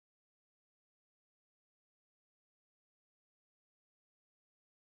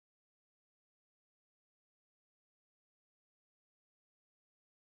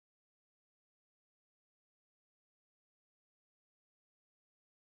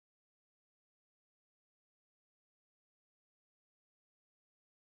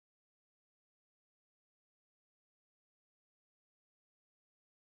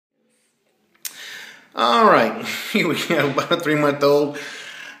All right, here we go. About a 3-month-old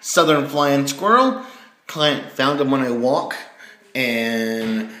southern flying squirrel. Client found him on a walk,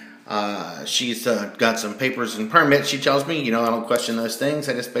 and she's got some papers and permits. She tells me, I don't question those things.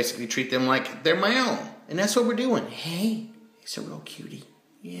 I just basically treat them like they're my own, and that's what we're doing. Hey, he's a real cutie.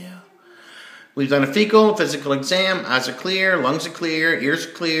 Yeah. We've done a fecal, physical exam. Eyes are clear, lungs are clear, ears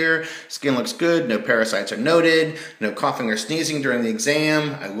are clear, skin looks good, no parasites are noted, no coughing or sneezing during the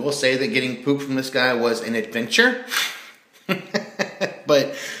exam. I will say that getting poop from this guy was an adventure.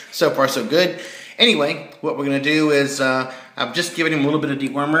 But so far so good. Anyway, what we're going to do is I've just given him a little bit of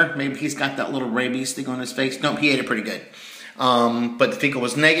dewormer. Maybe he's got that little rabies thing on his face. Nope, he ate it pretty good. But the fecal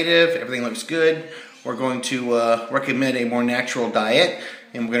was negative. Everything looks good. We're going to recommend a more natural diet.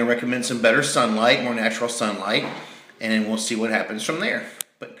 And we're going to recommend some better sunlight, more natural sunlight. And then we'll see what happens from there.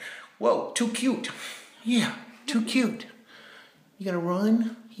 But, whoa, too cute. Yeah, too cute. You going to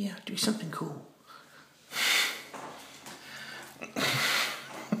run? Yeah, do something cool.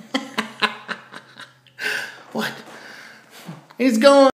 What? He's going.